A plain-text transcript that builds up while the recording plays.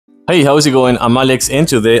Hey, how's it going? I'm Alex, and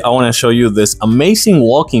today I want to show you this amazing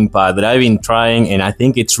walking pad that I've been trying, and I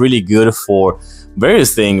think it's really good for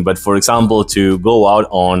various things. But for example, to go out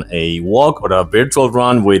on a walk or a virtual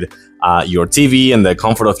run with your TV and the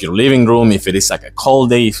comfort of your living room. If it is like a cold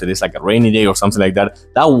day, if it is like a rainy day or something like that,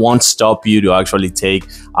 that won't stop you to actually take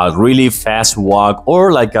a really fast walk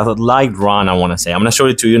or like a light run, I want to say. I'm going to show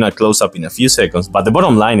it to you in a close-up in a few seconds. But the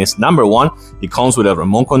bottom line is, number one, it comes with a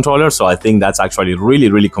remote controller. So I think that's actually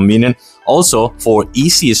really convenient. Also, for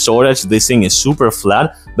easy storage, this thing is super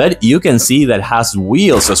flat, but you can see that it has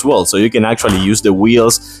wheels as well. So you can actually use the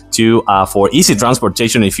wheels to for easy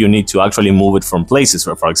transportation if you need to actually move it from places.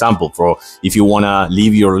 For example, if you want to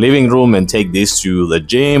leave your living room and take this to the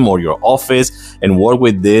gym or your office and work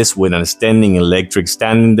with this with a standing electric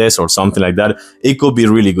standing desk or something like that, it could be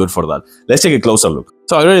really good for that. Let's take a closer look.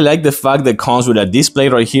 So I really like the fact that it comes with a display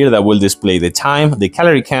right here that will display the time, the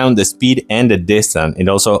calorie count, the speed, and the distance. It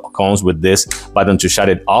also comes with this button to shut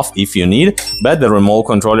it off if you need, but the remote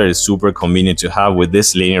controller is super convenient to have with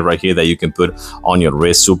this linear right here that you can put on your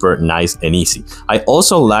wrist. Super nice and easy. I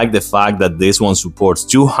also like the fact that this one supports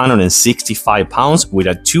 265 pounds with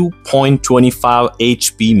a 2.25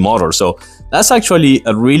 HP motor. So that's actually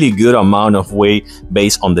a really good amount of weight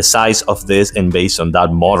based on the size of this and based on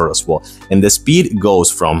that motor as well. And the speed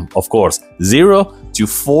goes from, of course, 0 to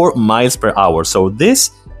 4 miles per hour. So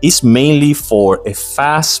this is mainly for a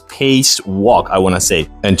fast-paced walk, I want to say.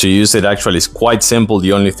 And to use it actually is quite simple.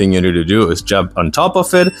 The only thing you need to do is jump on top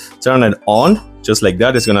of it, turn it on, just like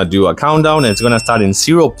that. It's gonna do a countdown and it's gonna start in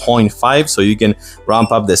 0.5, so you can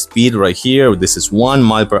ramp up the speed right here. This is 1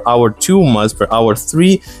 mile per hour, 2 miles per hour,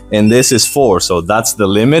 3, and this is 4. So that's the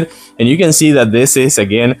limit. And you can see that this is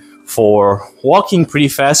again for walking pretty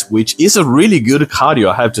fast, which is a really good cardio.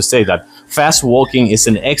 I have to say that fast walking is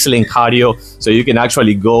an excellent cardio. So you can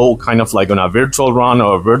actually go kind of like on a virtual run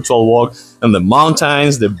or a virtual walk in the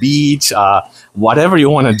mountains, the beach, whatever you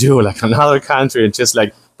want to do, like another country, and just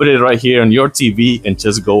like put it right here on your TV and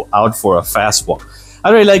just go out for a fast walk.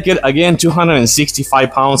 I really like it. Again,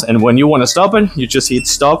 265 pounds. And when you want to stop it, you just hit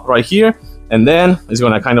stop right here. And then it's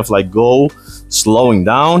going to kind of like go slowing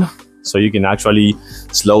down. So you can actually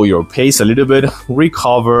slow your pace a little bit,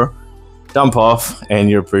 recover, dump off, and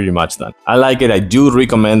you're pretty much done. I like it. I do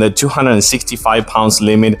recommend it. 265 pounds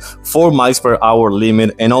limit, 4 miles per hour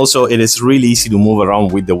limit, and also it is really easy to move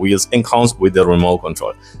around with the wheels and comes with the remote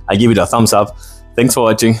control. I give it a thumbs up. Thanks for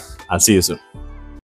watching. I'll see you soon.